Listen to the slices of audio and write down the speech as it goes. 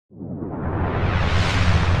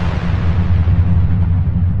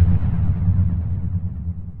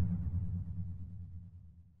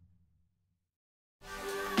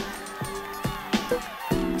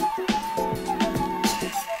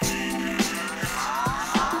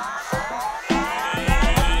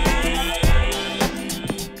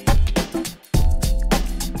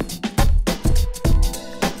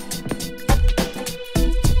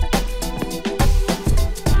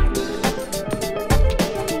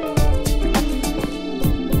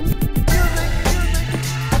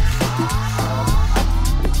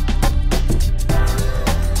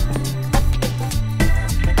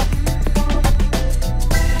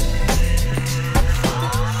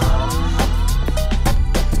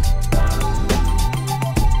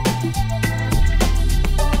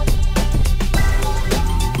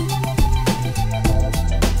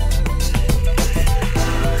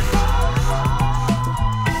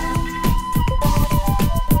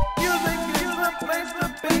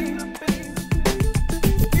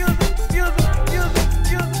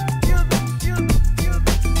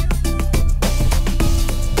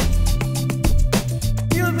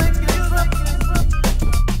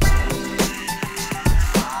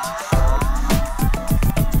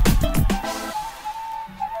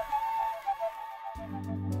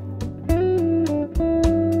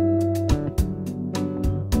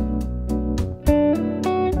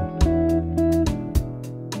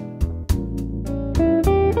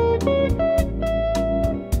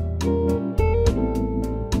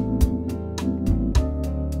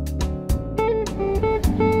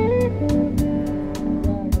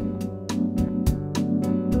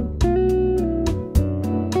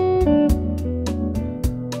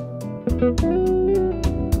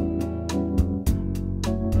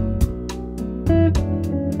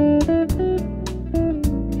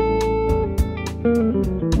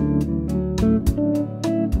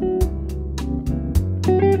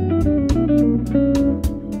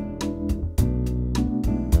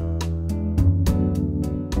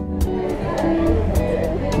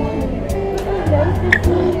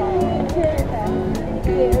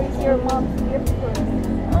There's your mom's gift for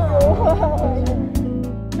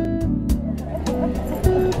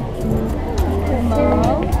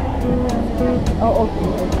Mom? Oh,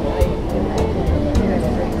 okay.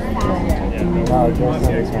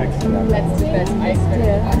 That's the best ice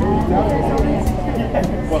cream.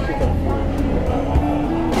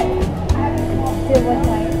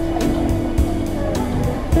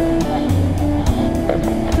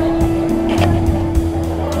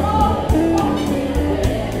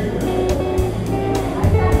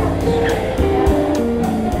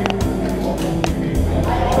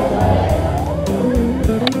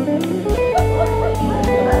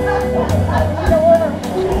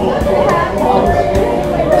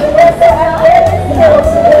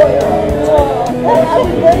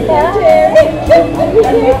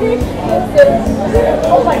 Still what time?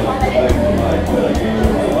 Oh my God.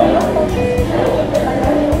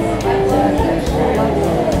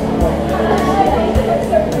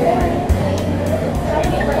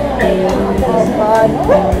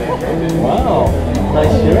 Wow,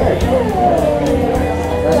 nice shirt.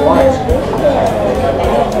 That's watch.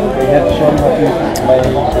 We have to show them how to buy a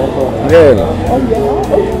photo. Really?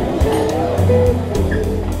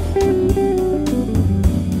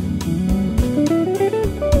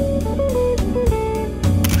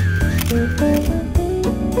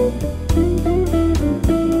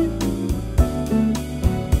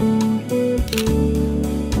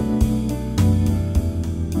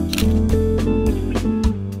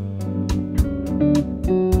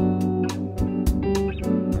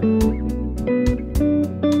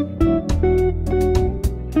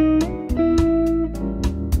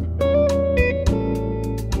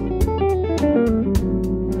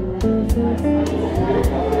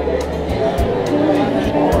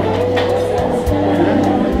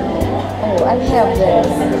 I have this,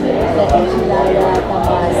 the enchilada,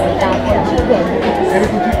 tamas, taco, chicken.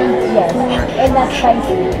 Everything chicken? Yes, and that's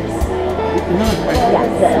spicy. No, it's spicy.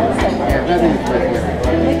 Yeah, Yeah, that is spicy.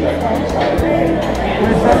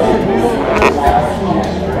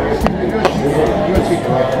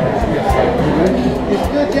 It's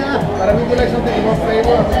good, yeah. Para mí, you like something more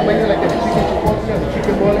flavor. I'm making like a chicken chipotle or the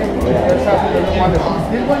chicken bowl. There's something that I want to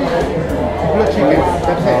see. This one is blue chicken.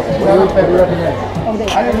 That's it. Without pepper.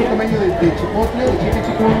 I don't recommend you the chipotle, the chicken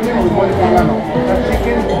chipotle, or the mole poblano. That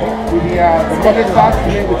chicken with the mole sauce,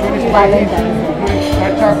 which one is spicy, including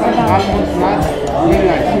dark chocolate, almonds, nuts, really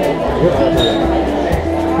nice.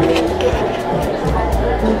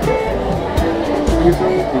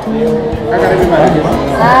 I got everybody.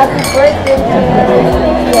 Happy birthday, Terri.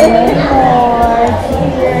 Many more.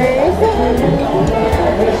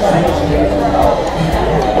 Cheers.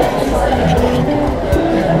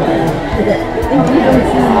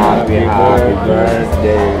 Happy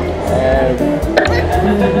birthday.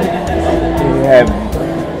 We have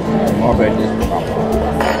more birthdays to come.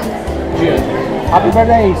 Cheers. Happy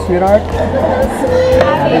birthday, sweetheart.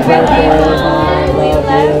 Happy birthday, Mom. We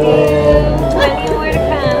love you. Plenty more to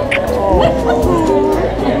come.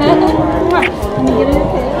 Can you give it a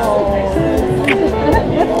kiss?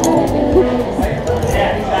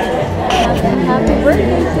 Happy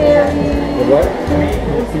birthday, Terri.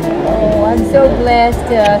 Oh, I'm so blessed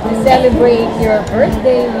to celebrate your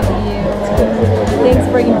birthday with you. Thanks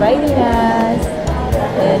for inviting us.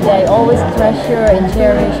 And I always treasure and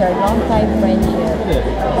cherish our long-time friendship.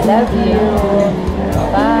 Love you.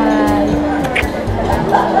 Bye.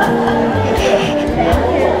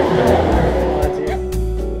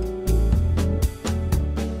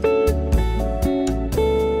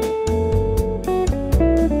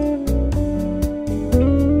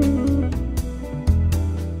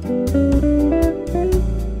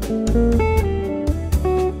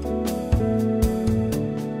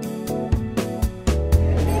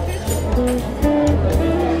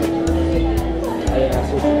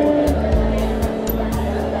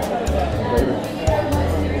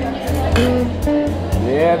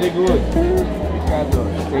 Very good. Ricardo,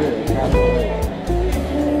 Ricardo.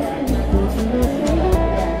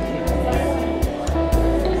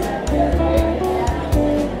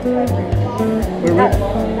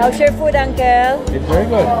 How's your food, Uncle? It's very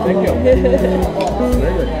good. Thank you. Very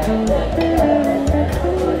good.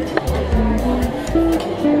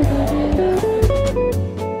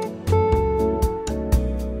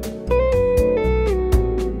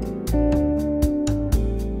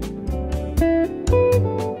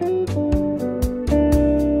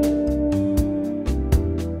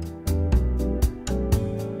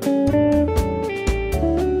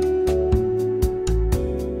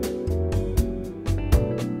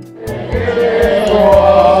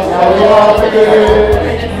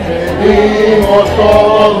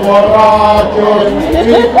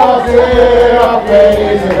 because we're a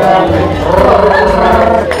place around the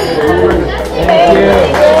Thank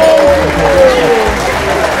you.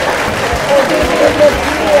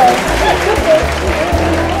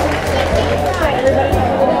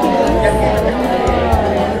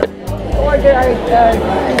 Order our cheesecake.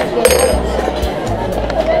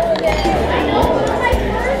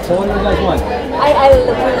 So what do you guys want?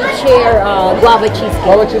 I'll share guava cheesecake.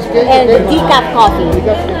 Guava cheesecake, And okay. decaf coffee.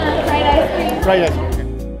 Fried ice cream.